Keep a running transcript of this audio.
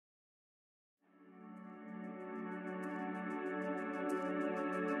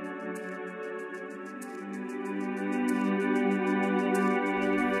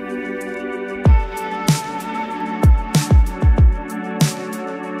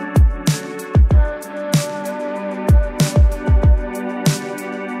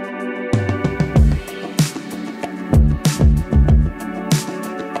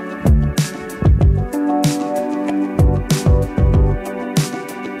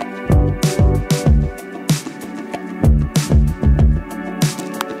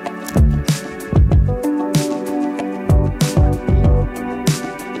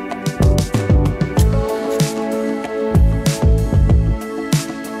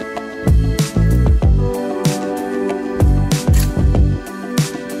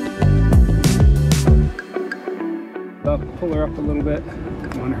her up a little bit.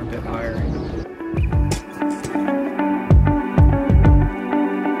 I want her a bit higher.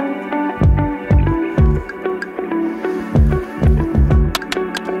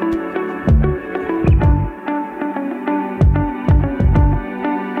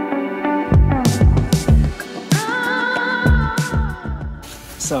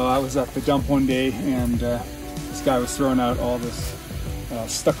 So I was at the dump one day and this guy was throwing out all this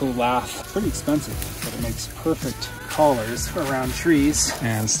stucco lath. Pretty expensive, but it makes perfect collars around trees.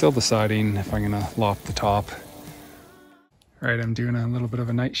 And still deciding if I'm gonna lop the top. All right, I'm doing a little bit of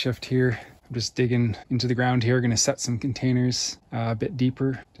a night shift here. I'm just digging into the ground here. Gonna set some containers a bit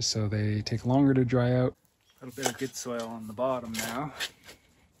deeper just so they take longer to dry out. A little bit of good soil on the bottom now.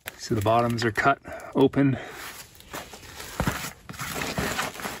 So the bottoms are cut open.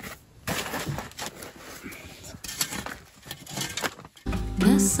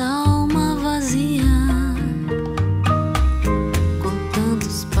 Essa alma vazia, com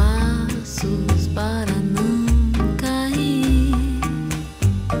tantos passos para não cair.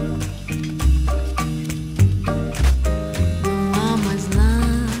 Não há mais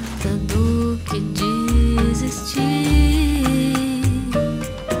nada do que desistir.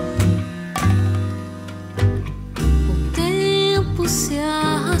 O tempo se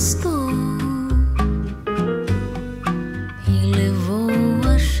arrastou.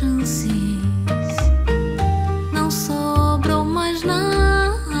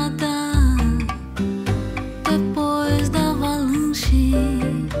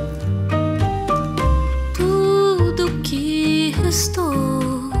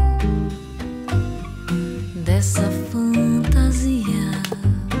 Dessa fantasia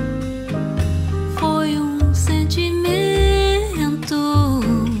foi sentimento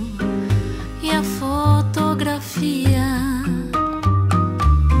e a fotografia,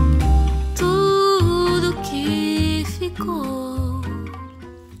 tudo que ficou.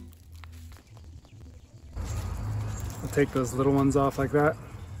 I'll take those little ones off like that.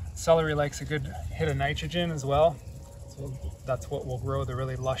 Celery likes a good hit of nitrogen as well, so that's what will grow the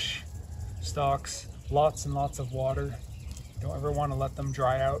really lush stalks. Lots and lots of water. Don't ever want to let them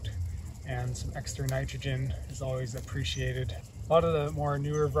dry out, and some extra nitrogen is always appreciated. A lot of the more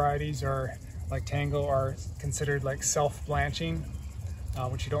newer varieties are like Tango are considered like self-blanching,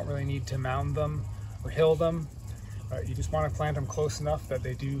 which you don't really need to mound them or hill them. You just want to plant them close enough that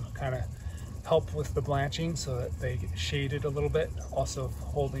they do kind of help with the blanching so that they get shaded a little bit. Also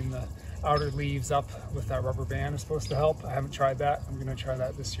holding the outer leaves up with that rubber band is supposed to help. I haven't tried that. I'm going to try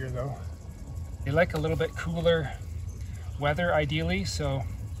that this year though. They like a little bit cooler weather ideally, so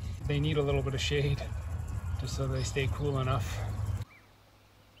they need a little bit of shade just so they stay cool enough.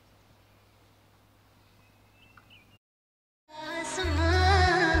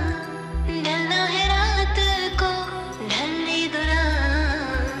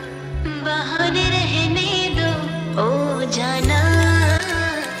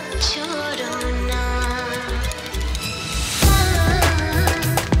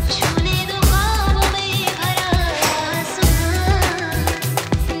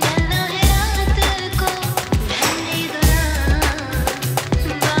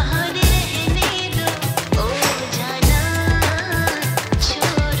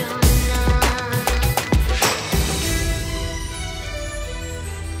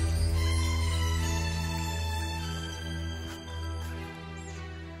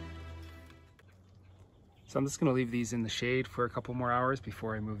 So I'm just going to leave these in the shade for a couple more hours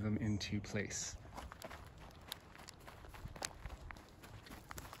before I move them into place.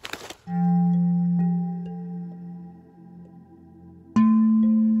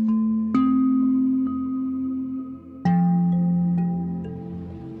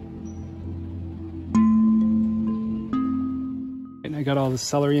 I got all the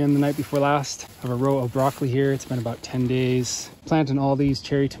celery in the night before last. I have a row of broccoli here. It's been about 10 days. Planting all these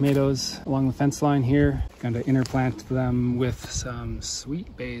cherry tomatoes along the fence line here. Going to interplant them with some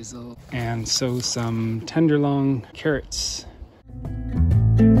sweet basil and sow some tenderloin carrots.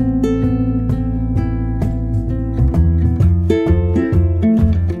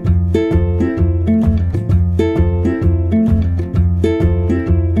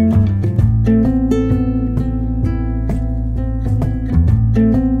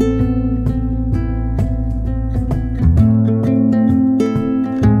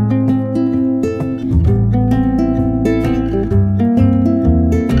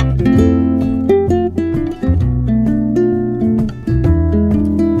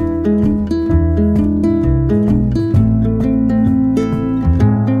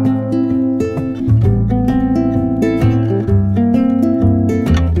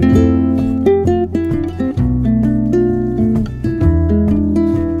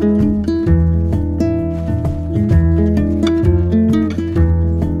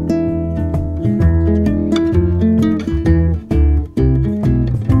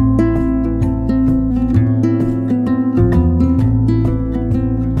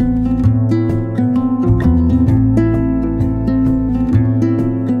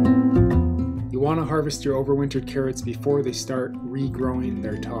 harvest your overwintered carrots before they start regrowing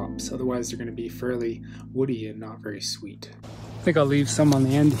their tops. Otherwise they're going to be fairly woody and not very sweet. I think I'll leave some on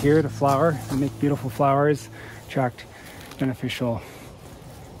the end here to flower and make beautiful flowers, attract beneficial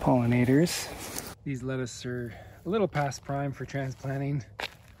pollinators. These lettuce are a little past prime for transplanting,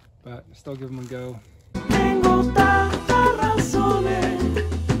 but still give them a go. Tengo tantas razones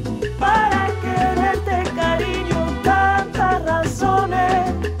para quererte, cariño, tantas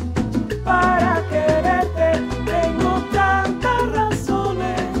razones para quererte. Tengo tantas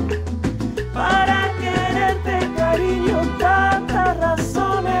razones para quererte, cariño, tantas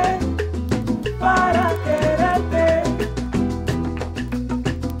razones para quererte.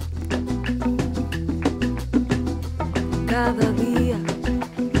 Cada día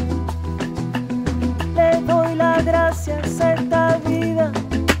le doy las gracias a esta vida.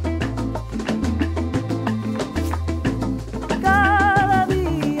 Cada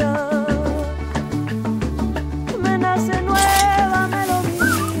día me nace nueva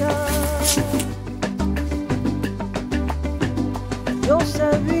melodía. Yo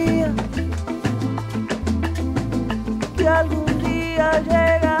sabía que algún día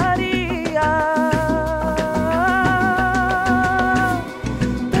llegaría.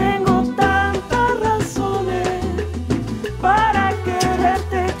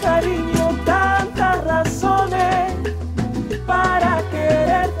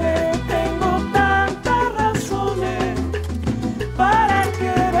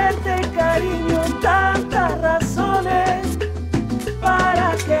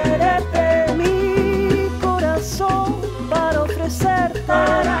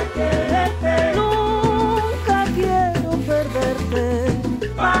 Para quererte, nunca quiero perderte.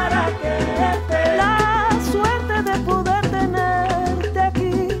 Para quererte, la suerte de poder tenerte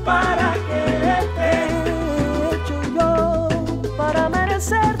aquí. Para quererte, he hecho yo para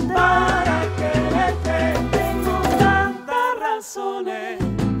merecerte. Para quererte, tengo tantas razones.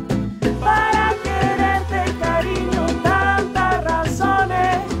 Para quererte, cariño, tantas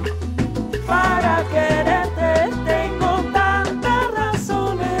razones. Para quererte, tengo tantas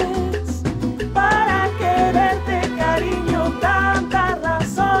razones para quererte,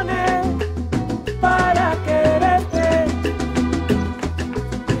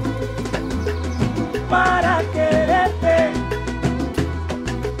 para quererte,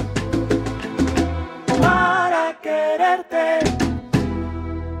 para quererte.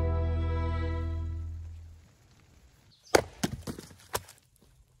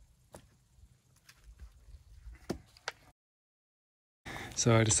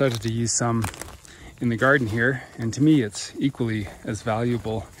 So I decided to use some in the garden here, and to me it's equally as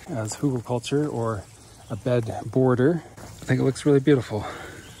valuable as hugelkultur or a bed border. I think it looks really beautiful.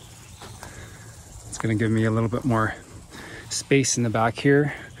 It's going to give me a little bit more space in the back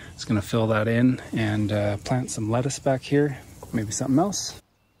here. It's going to fill that in and plant some lettuce back here, maybe something else.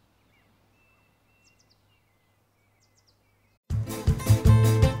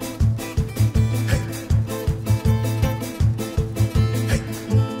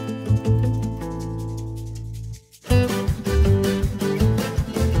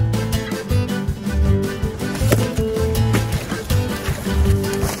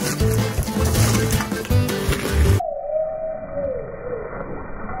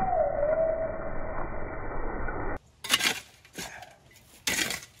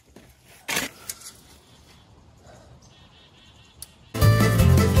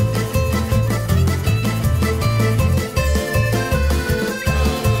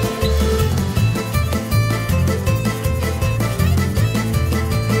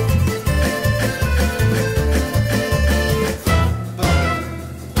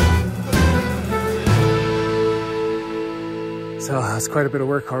 So that's quite a bit of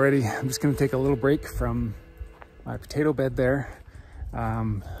work already. I'm just going to take a little break from my potato bed there.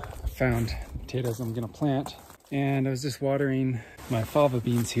 Found potatoes I'm going to plant, and I was just watering my fava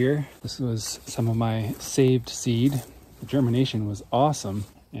beans here. This was some of my saved seed. The germination was awesome,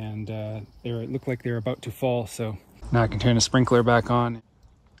 and it looked like they were about to fall. So now I can turn the sprinkler back on.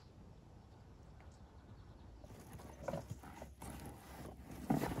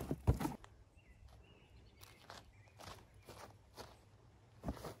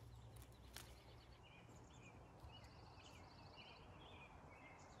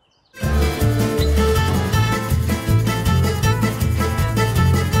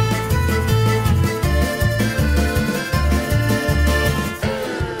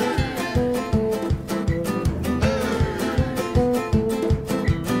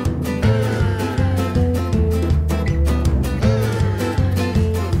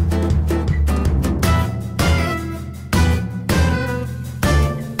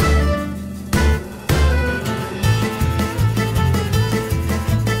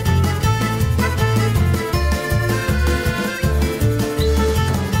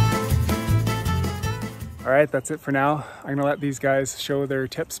 right, that's it for now. I'm gonna let these guys show their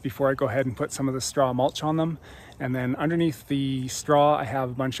tips before I go ahead and put some of the straw mulch on them. And then underneath the straw, I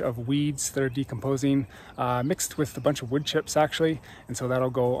have a bunch of weeds that are decomposing, mixed with a bunch of wood chips actually. And so that'll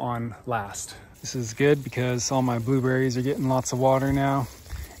go on last. This is good because all my blueberries are getting lots of water now.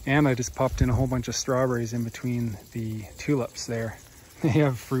 And I just popped in a whole bunch of strawberries in between the tulips there. They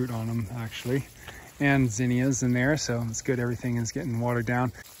have fruit on them actually. And zinnias in there, so it's good everything is getting watered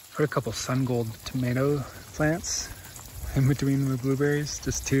down. Put a couple sun gold tomato plants in between the blueberries,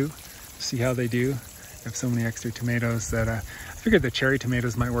 just 2, see how they do. I have so many extra tomatoes that I figured the cherry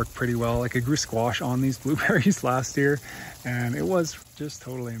tomatoes might work pretty well. Like I grew squash on these blueberries last year and it was just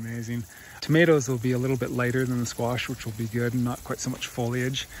totally amazing. Tomatoes will be a little bit lighter than the squash, which will be good and not quite so much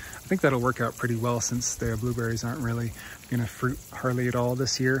foliage. I think that'll work out pretty well since the blueberries aren't really gonna fruit hardly at all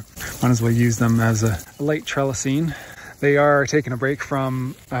this year. Might as well use them as a light trellising. They are taking a break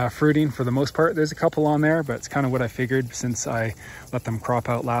from fruiting for the most part. There's a couple on there, but it's kind of what I figured since I let them crop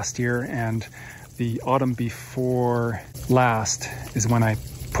out last year, and the autumn before last is when I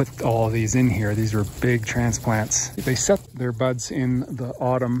put all of these in here. These were big transplants. They set their buds in the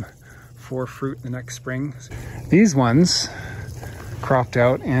autumn for fruit the next spring. These ones cropped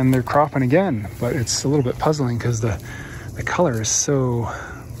out and they're cropping again, but it's a little bit puzzling because the color is so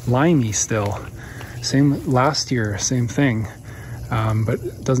limey still. Same last year, same thing, but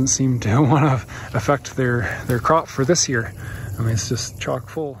it doesn't seem to want to affect their crop for this year. I mean, it's just chock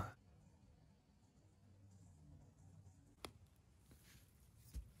full.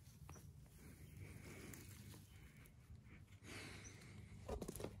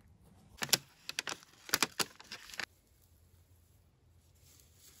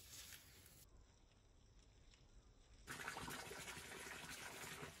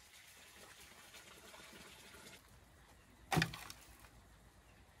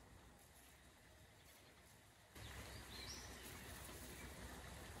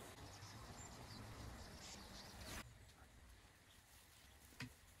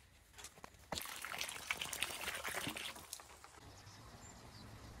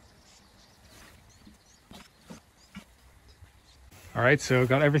 All right, so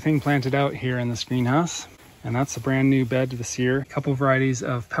got everything planted out here in this greenhouse, and that's a brand new bed this year. A couple varieties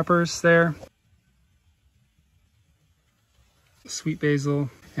of peppers there, sweet basil,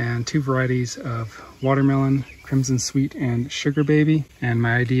 and 2 varieties of watermelon, crimson sweet and sugar baby. And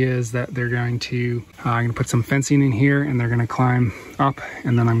my idea is that they're going to, I'm gonna put some fencing in here and they're gonna climb up,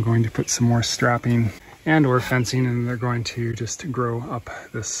 and then I'm going to put some more strapping and or fencing, and they're going to just grow up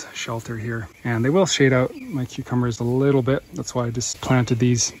this shelter here. And they will shade out my cucumbers a little bit. That's why I just planted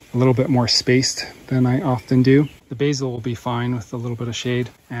these a little bit more spaced than I often do. The basil will be fine with a little bit of shade,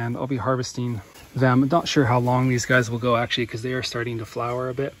 and I'll be harvesting them. I'm not sure how long these guys will go actually, because they are starting to flower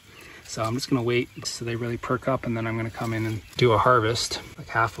a bit. So I'm just gonna wait so they really perk up, and then I'm gonna come in and do a harvest, like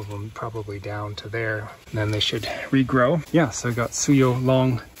half of them probably down to there, and then they should regrow. Yeah, so I got Suyo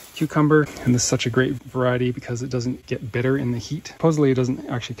long cucumber, and this is such a great variety because it doesn't get bitter in the heat. Supposedly it doesn't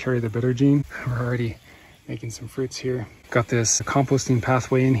actually carry the bitter gene. We're already making some fruits here. Got this composting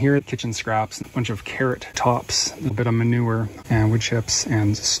pathway in here, kitchen scraps, a bunch of carrot tops, a bit of manure and wood chips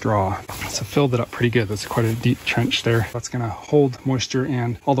and straw. So filled it up pretty good. That's quite a deep trench there. That's gonna hold moisture,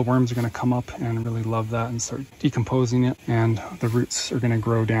 and all the worms are gonna come up and really love that and start decomposing it. And the roots are gonna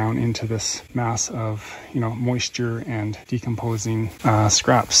grow down into this mass of, moisture and decomposing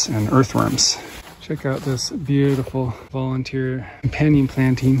scraps and earthworms. Check out this beautiful volunteer companion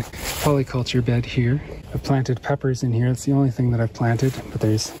planting polyculture bed here. I've planted peppers in here. It's the only thing that I've planted, but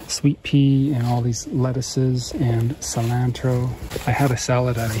there's sweet pea and all these lettuces and cilantro. I had a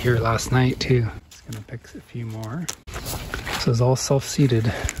salad out of here last night too. Just gonna pick a few more. This is all self-seeded.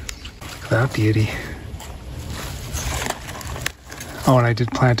 Look at that beauty. Oh, and I did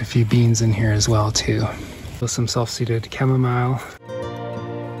plant a few beans in here as well too. With some self-seeded chamomile.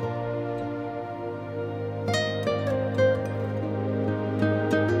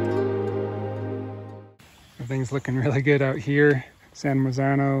 Everything's looking really good out here. San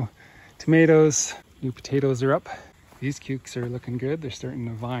Marzano tomatoes, new potatoes are up. These cukes are looking good. They're starting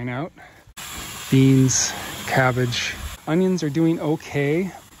to vine out. Beans, cabbage. Onions are doing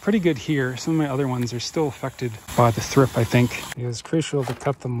okay. Pretty good here. Some of my other ones are still affected by the thrip, I think. It was crucial to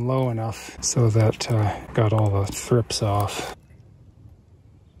cut them low enough so that got all the thrips off.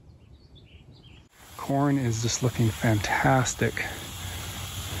 Corn is just looking fantastic.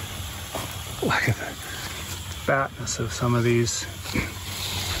 Look at the fatness of some of these.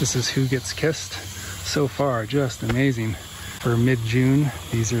 This is Who Gets Kissed. So far, just amazing. For mid-June,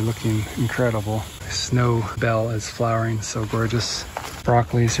 these are looking incredible. Snow bell is flowering, so gorgeous.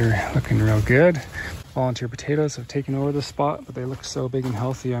 Broccolis are looking real good. Volunteer potatoes have taken over the spot, but they look so big and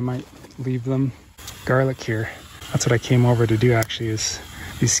healthy, I might leave them. Garlic here. That's what I came over to do actually, is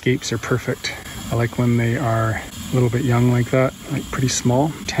these scapes are perfect. I like when they are a little bit young like that, like pretty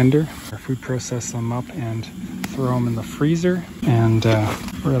small, tender. Food process them up and throw them in the freezer. And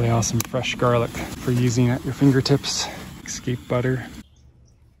really awesome fresh garlic for using at your fingertips. Scape butter.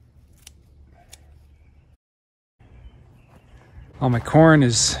 All my corn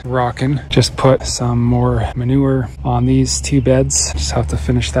is rocking. Just put some more manure on these 2 beds. Just have to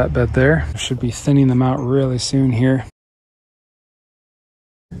finish that bed there. Should be thinning them out really soon here.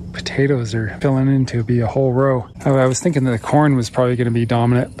 Potatoes are filling in to be a whole row. I was thinking that the corn was probably going to be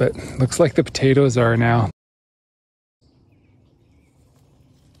dominant, but looks like the potatoes are now.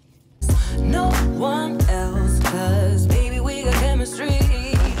 No one else, 'cause baby we got chemistry. You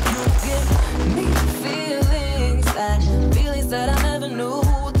give me feelings that I never knew.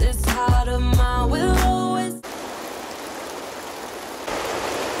 This heart of mine will always.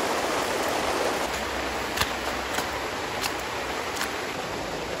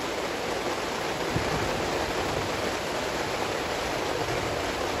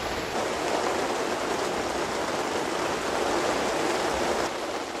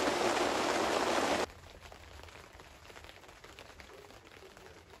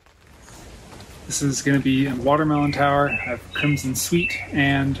 This is going to be a watermelon tower. I have crimson sweet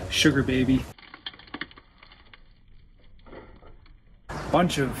and sugar baby.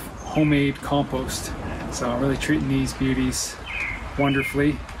 Bunch of homemade compost. So I'm really treating these beauties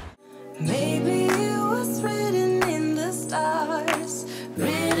wonderfully. Maybe it was written in the stars,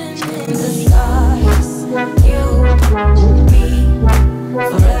 written in the stars. You, me,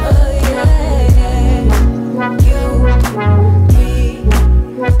 forever, yeah. You, me,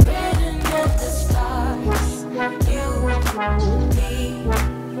 written in the stars. You, me,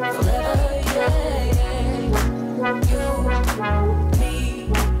 forever, yeah. You, me.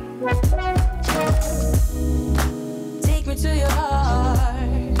 Take me to your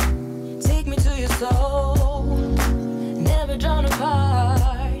heart. Take me to your soul. Never drawn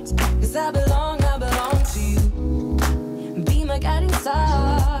apart. 'Cause I belong to you. Be my guiding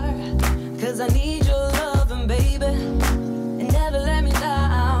star. 'Cause I need